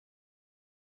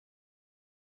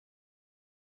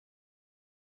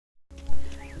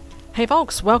Hey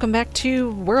folks, welcome back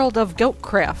to World of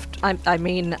Goatcraft. I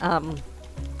mean,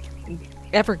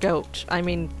 Evergoat. I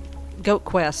mean,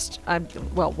 Goatquest.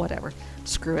 Well, whatever.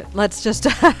 Screw it. Let's just...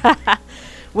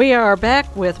 We are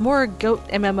back with more Goat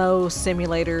MMO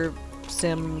simulator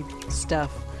sim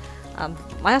stuff.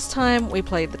 Last time we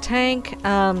played the tank.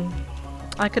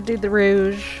 I could do the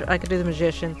Rouge. I could do the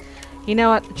Magician. You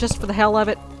know what? Just for the hell of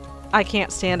it, I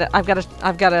can't stand it. I've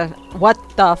gotta... What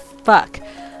the fuck?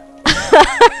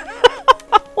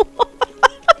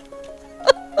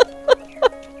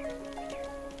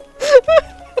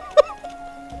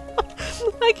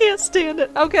 I can't stand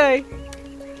it. Okay.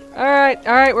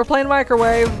 Alright, we're playing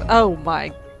microwave. Oh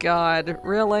my god,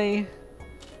 really?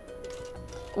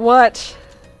 What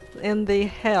in the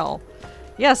hell?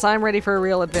 Yes, I'm ready for a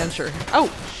real adventure.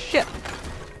 Oh, shit.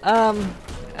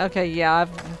 Okay, yeah,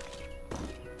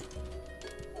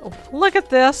 Oh, look at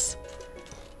this.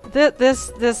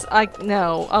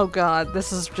 No. Oh god,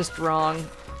 this is just wrong.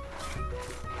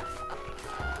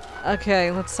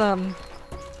 Okay, let's,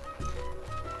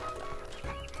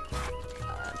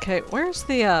 Okay, where's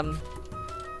the,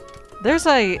 There's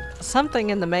something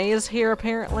in the maze here,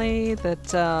 apparently,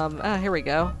 that, here we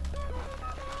go.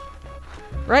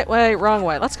 Right way, wrong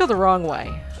way. Let's go the wrong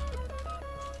way.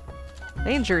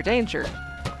 Danger, danger.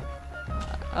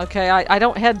 Okay, I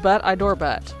don't headbutt, I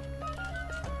doorbutt.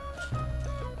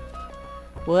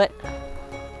 What?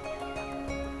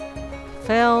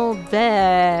 Fell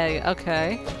bag.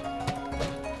 Okay.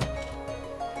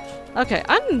 Okay,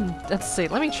 let's see,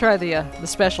 let me try the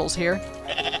specials here.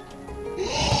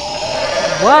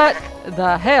 What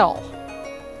the hell?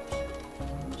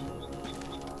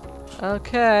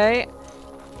 Okay.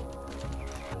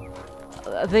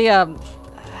 The,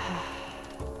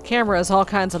 camera is all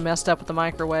kinds of messed up with the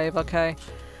microwave, okay.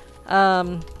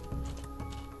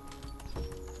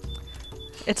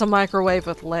 It's a microwave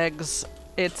with legs.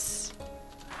 It's...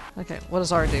 Okay, what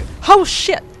does R do? Oh,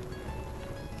 shit!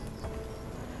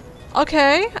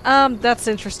 Okay, that's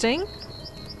interesting.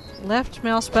 Left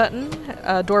mouse button,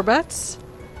 door butts.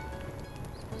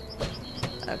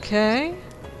 Okay.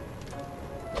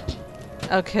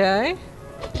 Okay.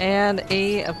 And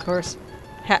E, of course.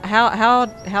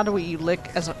 How do we lick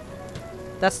as a...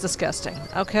 That's disgusting.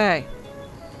 Okay.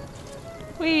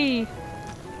 Whee!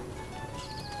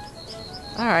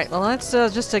 Alright, well let's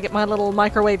just get my little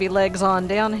microwavy legs on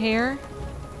down here.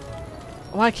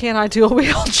 Why can't I dual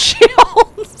wield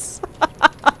shields?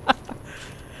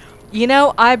 You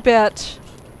know, I bet...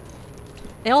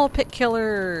 Pit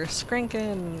Killer,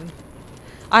 Skrinkin...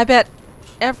 I bet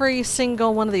every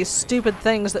single one of these stupid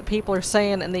things that people are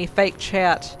saying in the fake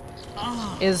chat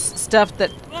is stuff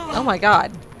that... Oh my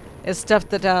god. Is stuff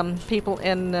that people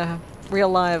in real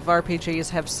live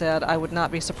RPGs have said. I would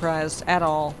not be surprised at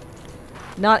all.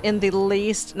 Not in the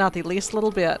least, not the least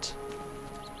little bit.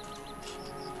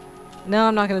 No,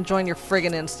 I'm not going to join your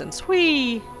friggin' instance.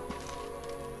 Whee!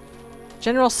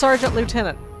 General Sergeant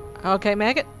Lieutenant. Okay,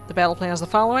 Maggot. The battle plan is the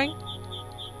following.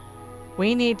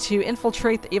 We need to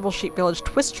infiltrate the evil sheep village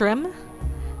Twistrim.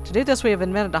 To do this, we have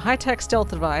invented a high-tech stealth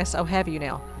device. Oh, have you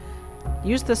now?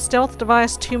 Use the stealth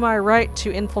device to my right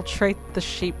to infiltrate the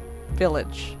sheep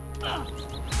village.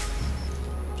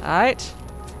 Alright.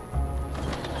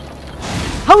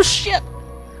 Oh, shit!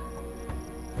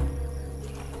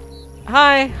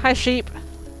 Hi. Hi, sheep.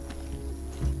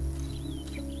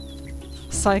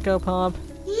 Psychopomp.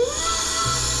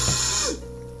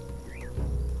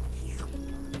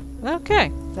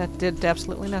 Okay. That did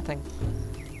absolutely nothing.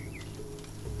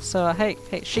 So, hey,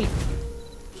 sheep.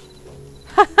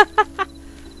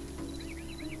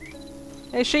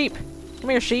 Hey, sheep. Come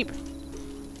here, sheep.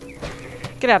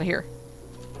 Get out of here.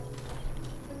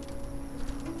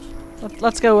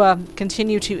 Let's go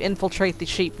continue to infiltrate the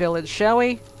sheep village, shall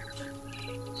we?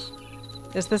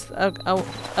 Is this...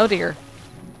 Oh dear.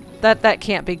 That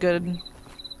can't be good.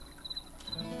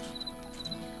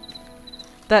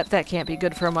 That can't be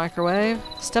good for a microwave.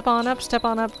 Step on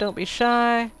up, don't be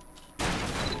shy.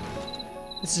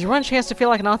 This is your one chance to feel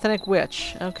like an authentic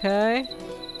witch. Okay.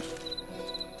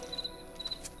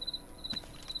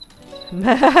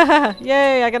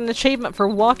 Yay, I got an achievement for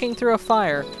walking through a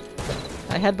fire.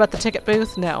 I headbutt the ticket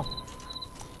booth? No.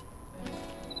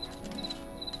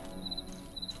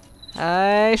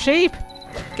 Hi, sheep!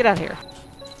 Get out of here.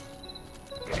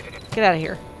 Get out of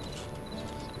here.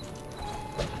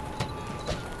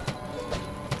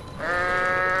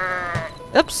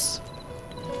 Oops.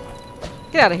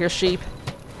 Get out of here, sheep.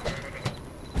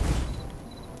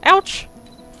 Ouch!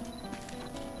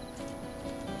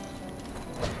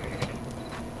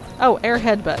 Oh, air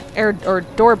headbutt. Or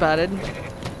door butted.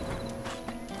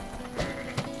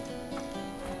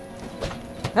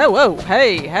 Oh, whoa,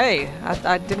 hey, hey.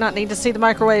 I did not need to see the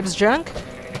microwave's junk.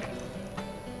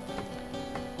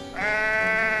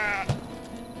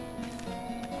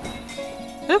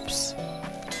 Oops.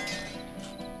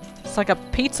 It's like a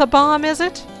pizza bomb, is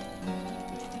it?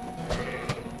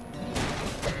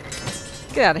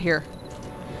 Get out of here.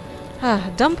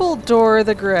 Dumbledore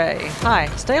the Grey. Hi,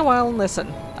 stay a while and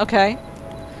listen. Okay.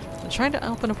 I'm trying to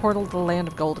open a portal to the land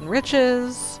of golden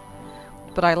riches,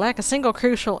 but I lack a single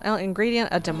crucial ingredient,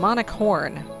 a demonic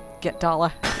horn. Get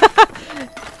Dala.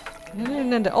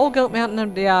 Into Old Goat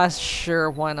Mountain. Yeah, sure,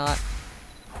 why not?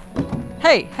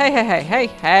 Hey, hey, hey, hey, hey,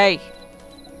 hey!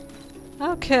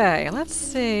 Okay, let's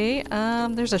see.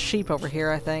 There's a sheep over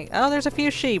here, I think. Oh, there's a few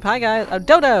sheep. Hi, guys. Oh,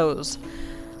 dodos!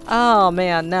 Oh,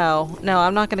 man, no. No,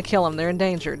 I'm not gonna kill them. They're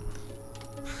endangered.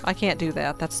 I can't do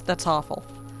that. That's awful.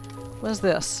 What is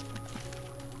this?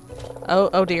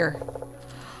 Oh dear.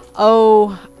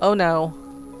 Oh no.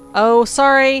 Oh,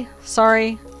 sorry.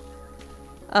 Sorry.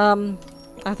 I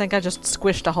think I just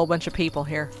squished a whole bunch of people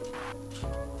here.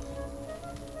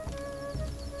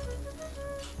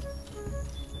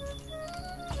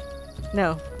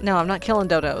 No, I'm not killing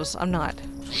dodos. I'm not.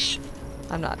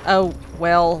 Oh,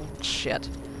 well, shit.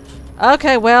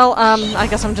 Okay, well, I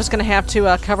guess I'm just gonna have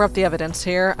to cover up the evidence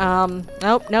here.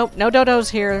 Nope, no dodos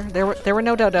here. There were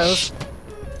no dodos.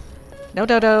 No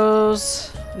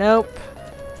dodos. Nope.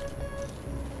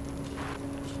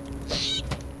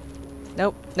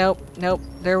 Nope.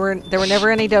 There were never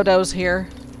any dodos here.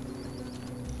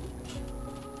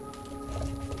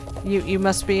 You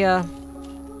must be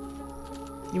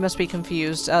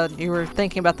confused. You were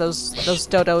thinking about those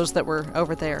dodos that were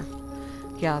over there.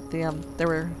 Yeah, there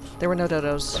were no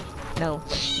dodos. No.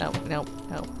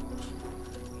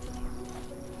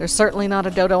 There's certainly not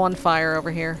a dodo on fire over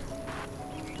here.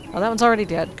 Oh, that one's already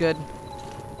dead. Good.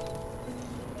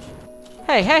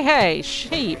 Hey!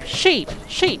 Sheep!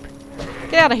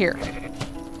 Get out of here!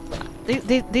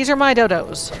 These are my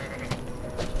dodos.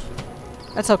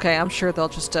 That's okay. I'm sure they'll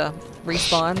just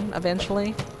respawn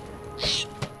eventually.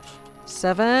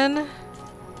 7.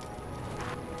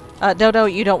 Dodo,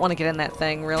 you don't want to get in that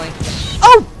thing, really.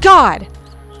 Oh, God!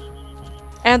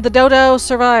 And the dodo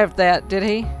survived that, did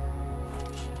he?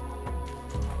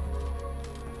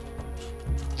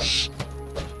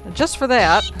 And just for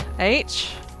that,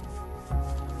 H.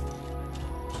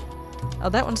 Oh,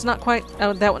 that one's not quite...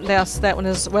 Oh, that one, yes, that one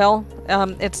is... Well,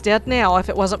 it's dead now if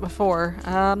it wasn't before.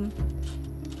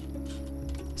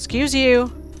 Excuse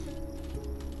you.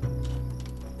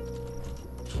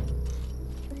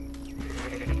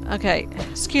 Okay,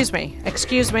 excuse me.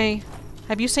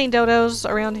 Have you seen dodos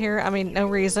around here? I mean, no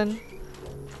reason.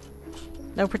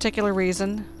 No particular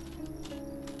reason.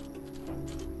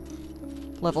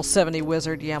 Level 70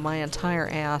 wizard, yeah, my entire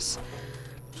ass.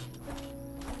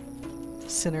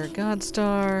 Sinner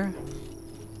Godstar.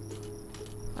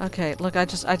 Okay, look, I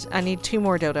need 2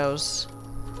 more dodos.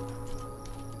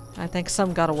 I think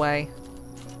some got away.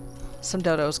 Some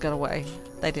dodos got away.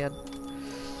 They did.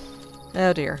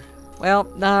 Oh dear. Well,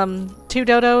 2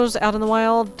 dodos out in the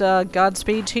wild.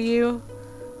 Godspeed to you.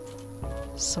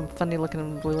 Some funny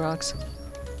looking blue rocks.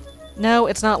 No,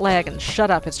 it's not lagging. Shut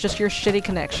up. It's just your shitty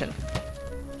connection.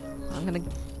 I'm gonna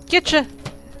get you.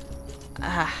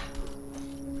 Ah.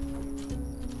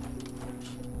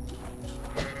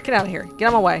 Get out of here. Get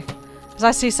out of my way. Because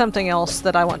I see something else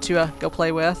that I want to go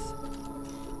play with.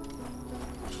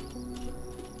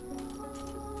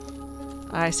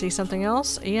 I see something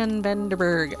else. Ian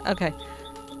Vanderberg. Okay.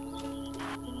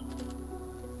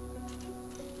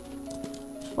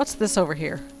 What's this over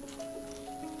here?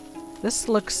 This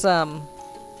looks,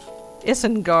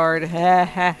 Isengard. Ha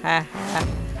ha ha ha.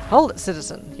 Hold it,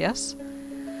 citizen. Yes?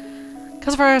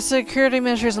 Because of our security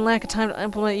measures and lack of time to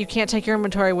implement, you can't take your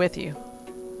inventory with you.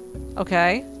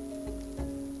 Okay.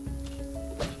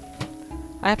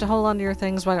 I have to hold on to your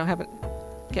things, but I don't have it.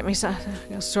 Get me some...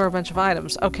 store a bunch of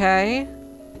items. Okay.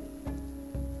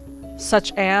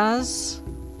 Such as...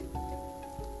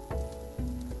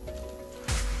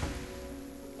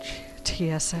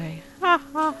 TSA. Ha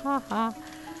ha ha ha.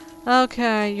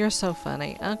 Okay, you're so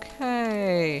funny.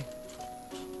 Okay.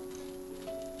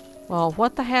 Well,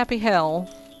 what the happy hell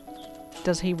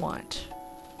does he want?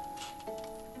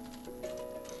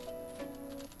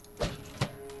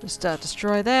 Just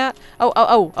destroy that.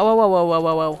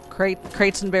 Oh.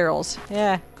 Crates and barrels.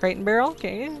 Yeah, crate and barrel.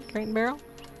 Okay, crate and barrel.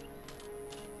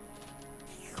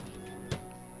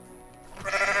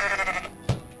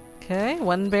 Okay,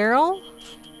 1 barrel.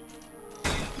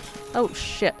 Oh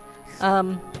shit.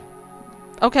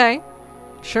 Okay.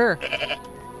 Sure.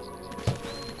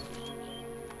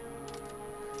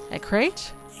 A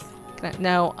crate?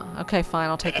 No. Okay, fine.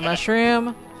 I'll take the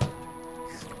mushroom.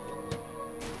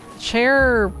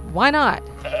 Chair. Why not?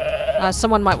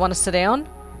 Someone might want to sit down.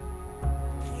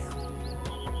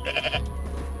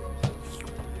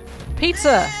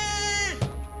 Pizza.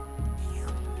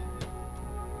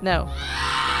 No.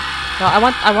 No,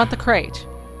 I want the crate.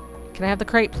 Can I have the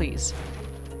crate, please?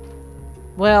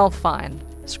 Well, fine.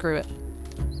 Screw it.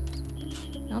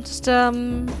 I'll just,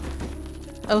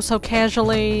 oh so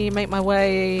casually make my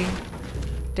way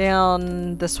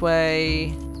down this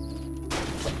way.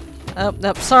 Oh,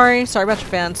 nope, sorry. Sorry about your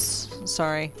fence.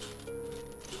 Sorry.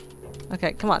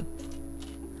 Okay, come on.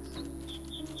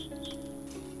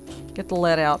 Get the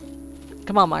lead out.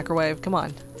 Come on, microwave. Come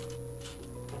on.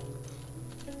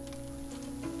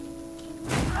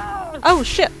 Oh,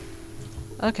 shit!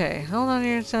 Okay, hold on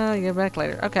here. Get back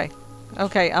later. Okay.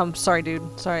 Okay, sorry,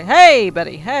 dude. Sorry. Hey,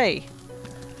 buddy. Hey!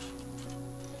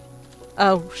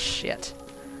 Oh, shit.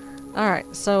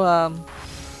 Alright, so,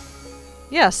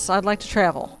 yes, I'd like to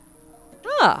travel.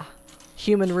 Ah!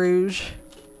 Human Rouge.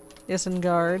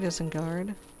 Isengard,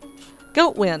 Isengard.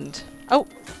 Goat Wind. Oh!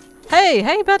 Hey!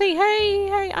 Hey, buddy! Hey!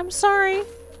 Hey! I'm sorry!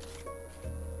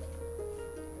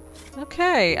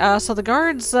 Okay, so the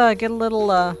guards, get a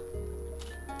little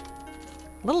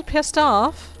pissed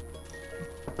off.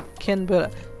 Ken Buddha.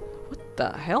 What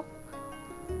the hell?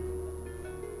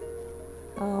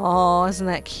 Oh, isn't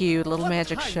that cute? Little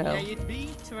magic show.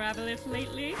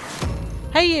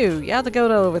 Hey you! Yeah, the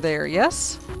goat over there,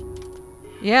 yes?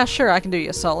 Yeah, sure, I can do you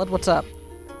a solid. What's up?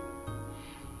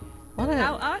 What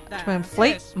to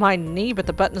inflate my knee, but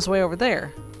the button is way over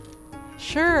there.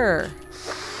 Sure.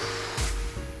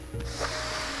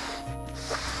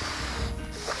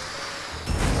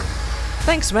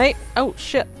 Thanks, mate. Oh,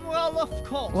 shit. Well, of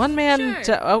course. One man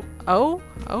Sure. oh,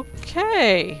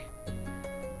 okay.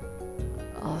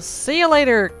 I'll see you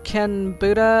later, Ken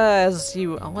Buddha, as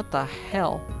you... Oh, what the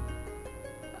hell?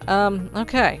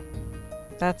 Okay.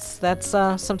 That's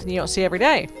something you don't see every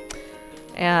day.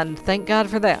 And thank God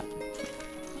for that.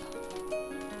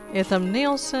 Itham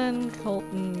Nielsen,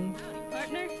 Colton...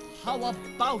 Partner, how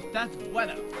about that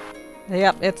weather?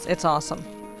 Yep, it's awesome.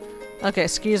 Okay,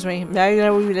 excuse me. Now you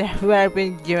know who I've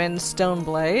been doing.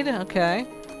 Stoneblade. Okay.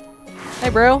 Hey,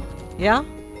 bro. Yeah?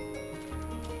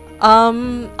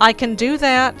 I can do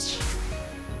that.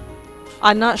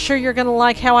 I'm not sure you're gonna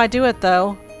like how I do it,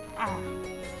 though.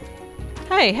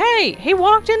 Hey, hey! He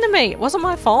walked into me! It wasn't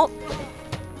my fault.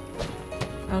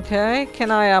 Okay,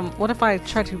 can I, what if I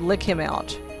try to lick him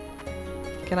out?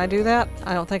 Can I do that?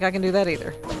 I don't think I can do that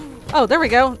either. Oh, there we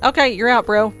go. Okay, you're out,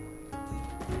 bro.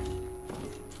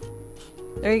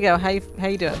 There you go. How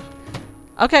you doing?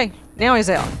 Okay, now he's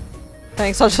out.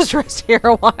 Thanks, I'll just rest here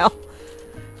a while.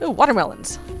 Ooh,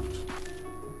 watermelons.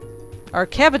 Or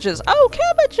cabbages. Oh,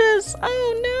 cabbages!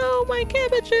 Oh no, my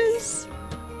cabbages!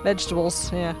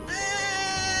 Vegetables, yeah.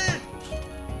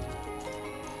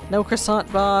 No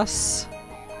croissant, boss.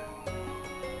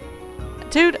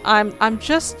 Dude, I'm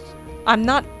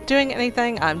not doing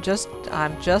anything. I'm just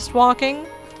walking.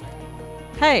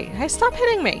 Hey, stop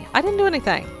hitting me. I didn't do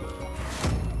anything.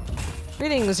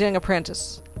 Greetings, young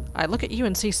apprentice. I look at you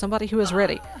and see somebody who is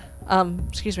ready.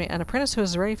 Excuse me, an apprentice who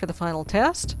is ready for the final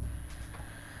test.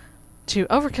 To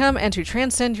overcome and to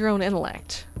transcend your own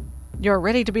intellect. You're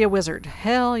ready to be a wizard.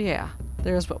 Hell yeah.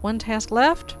 There is but one task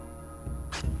left.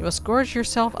 You must gorge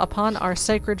yourself upon our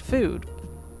sacred food.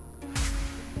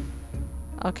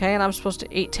 Okay, and I'm supposed to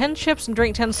eat 10 chips and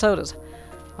drink 10 sodas.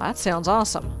 Well, that sounds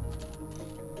awesome.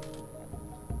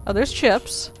 Oh, there's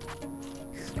chips.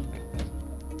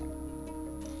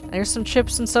 There's some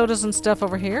chips and sodas and stuff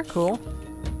over here. Cool.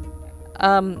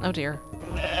 Oh dear.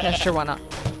 Yeah, sure, why not?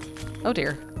 Oh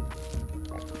dear.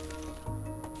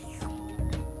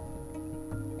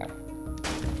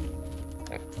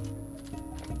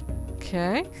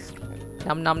 Okay.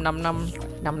 Num num num num.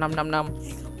 Num num num num.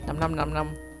 Num num num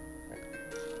num.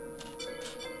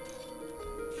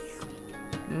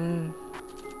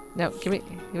 No, give me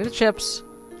the chips.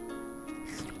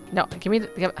 No, give me the,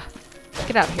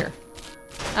 get out of here.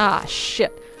 Ah,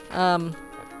 shit. Are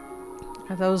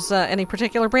those, any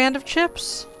particular brand of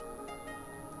chips?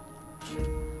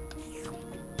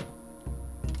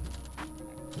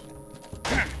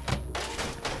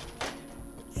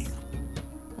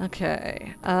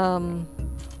 Okay,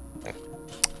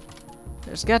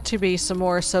 there's got to be some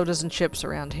more sodas and chips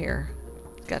around here.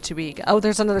 Got to be. Oh,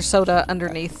 there's another soda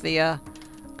underneath the,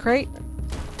 crate.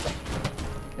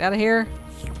 Get out of here.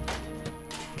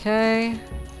 Okay.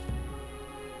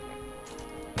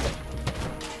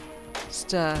 Just,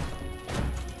 do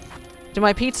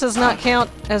my pizzas not count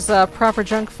as, proper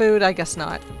junk food? I guess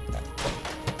not.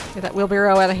 Get that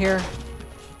wheelbarrow out of here.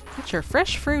 Get your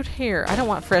fresh fruit here. I don't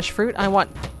want fresh fruit. I want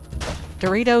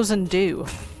Doritos and dew.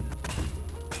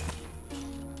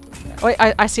 Wait,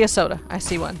 I see a soda. I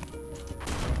see one.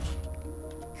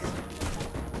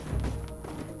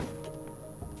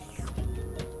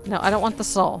 No, I don't want the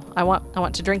soul. I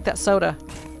want to drink that soda.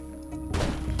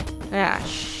 Ah,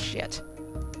 shit.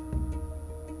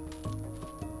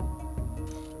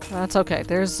 That's okay.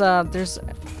 There's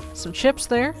some chips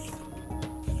there.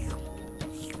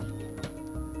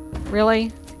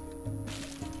 Really?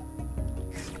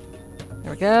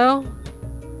 There we go.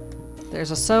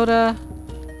 There's a soda.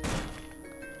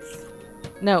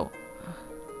 No.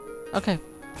 Okay.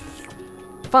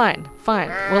 Fine, fine.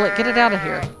 Will it get it out of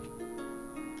here?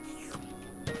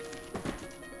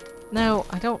 No,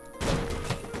 I don't.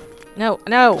 No,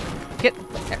 no! Get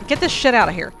this shit out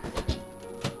of here.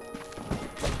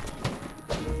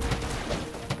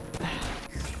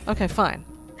 Okay, fine.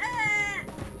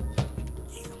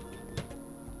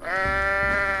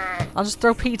 I'll just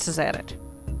throw pizzas at it.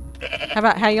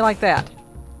 How you like that?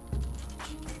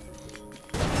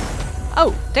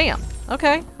 Oh, damn.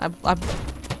 Okay.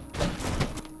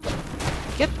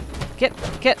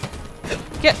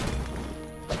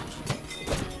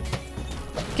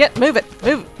 Move it.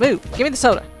 Move. Give me the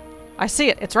soda. I see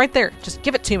it. It's right there. Just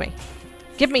give it to me.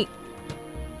 Give me.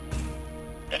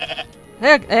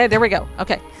 There we go.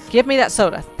 Okay. Give me that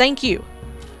soda. Thank you.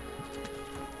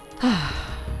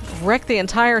 Wreck the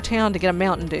entire town to get a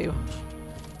Mountain Dew.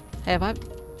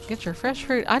 Get your fresh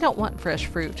fruit? I don't want fresh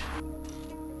fruit.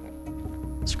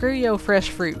 Screw yo fresh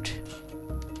fruit.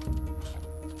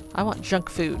 I want junk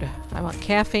food. I want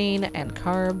caffeine and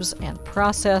carbs and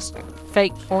processed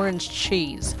fake orange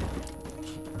cheese.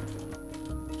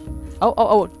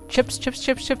 Oh, chips.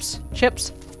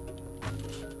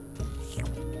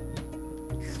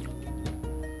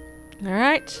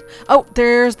 Alright. Oh,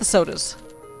 there's the sodas.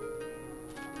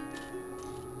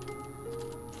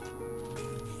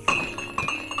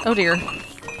 Oh dear.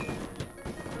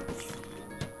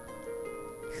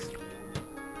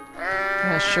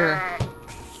 Sure.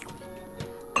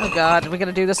 Oh god, we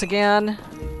gotta do this again?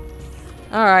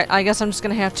 Alright, I guess I'm just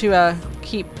gonna have to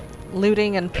keep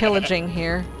looting and pillaging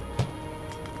here.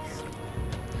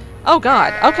 Oh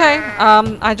god, okay.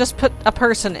 I just put a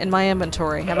person in my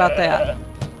inventory. How about that?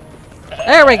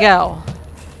 There we go!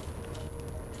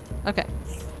 Okay.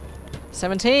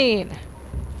 17.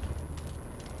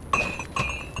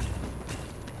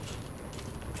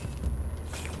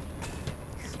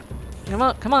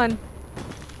 Come on.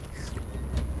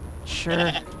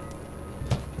 Sure.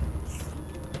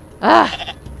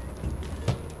 Ah!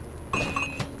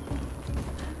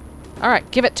 Alright,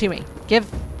 give it to me. Give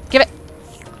it!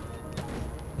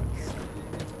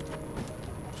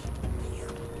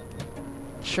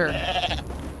 Sure.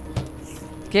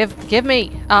 Give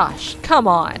me! Ah, come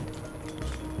on!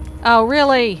 Oh,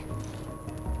 really?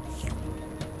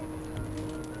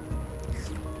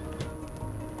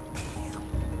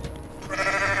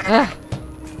 Ugh.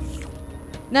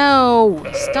 No!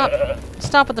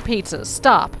 Stop with the pizzas.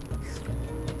 Stop.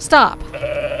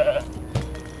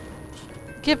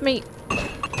 Give me...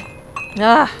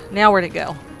 Ah, now where'd it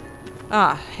go?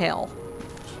 Ah, hell.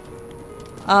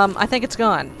 I think it's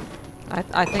gone.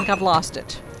 I think I've lost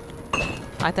it.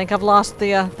 I think I've lost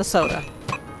the soda.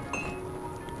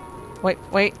 Wait.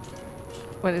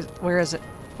 Where is it?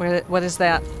 What is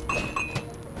that?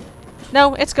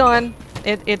 No, it's gone.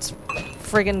 It's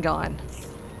friggin' gone.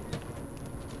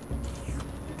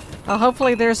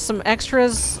 Hopefully there's some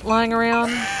extras lying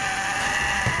around.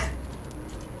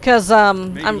 Cause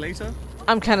I'm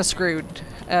kind of screwed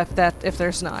if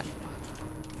there's not.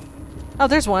 Oh,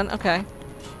 there's one. Okay.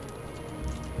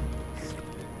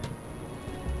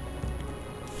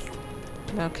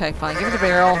 Okay, fine. Give me the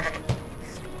barrel.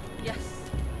 Yes.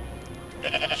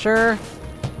 Sure.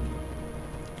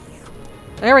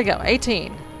 There we go.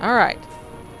 18. All right.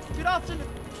 Good afternoon.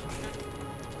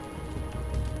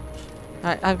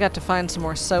 I've got to find some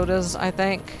more sodas, I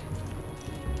think.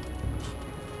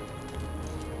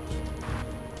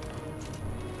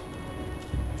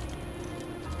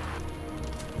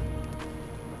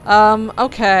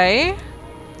 Okay.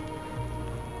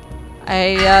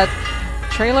 A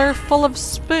trailer full of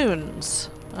spoons.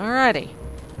 Alrighty.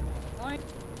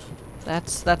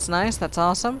 That's nice. That's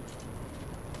awesome.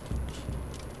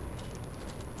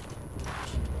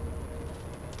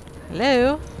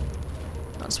 Hello?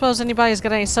 Don't suppose anybody's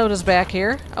got any sodas back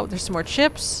here. Oh, there's some more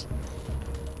chips.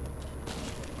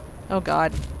 Oh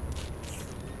god.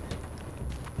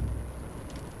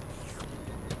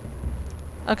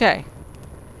 Okay.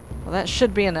 Well, that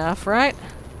should be enough, right?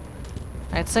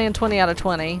 It's saying 20 out of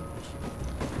 20.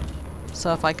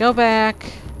 So if I go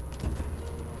back...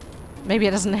 Maybe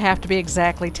it doesn't have to be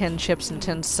exactly 10 chips and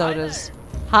 10 sodas.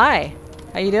 Hi!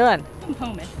 How you doing?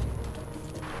 Moment.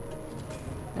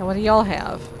 And what do y'all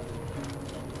have?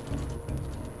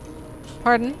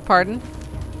 Pardon? Pardon?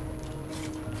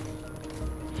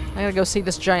 I gotta go see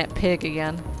this giant pig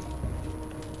again.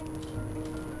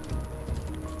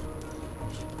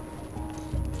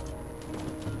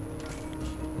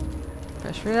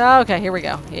 Okay, here we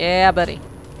go. Yeah, buddy.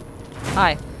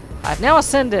 Hi. I've now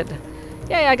ascended.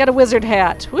 Yay, I got a wizard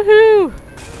hat. Woohoo!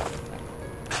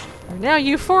 I'm now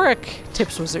euphoric.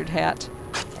 Tips wizard hat.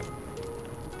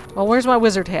 Well, where's my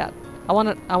wizard hat? I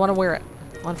wanna wear it.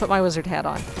 I wanna put my wizard hat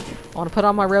on. I wanna put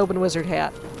on my robe and wizard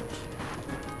hat.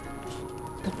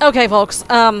 Okay, folks.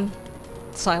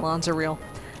 Cylons are real.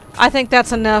 I think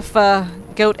that's enough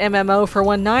Goat MMO for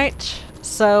one night.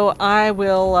 So I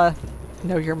will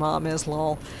know your mom is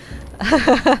lol.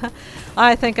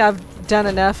 I think I've done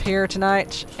enough here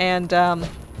tonight, and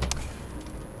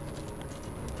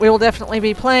we will definitely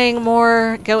be playing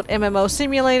more Goat MMO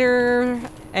Simulator,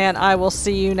 and I will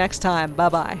see you next time. Bye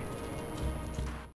bye.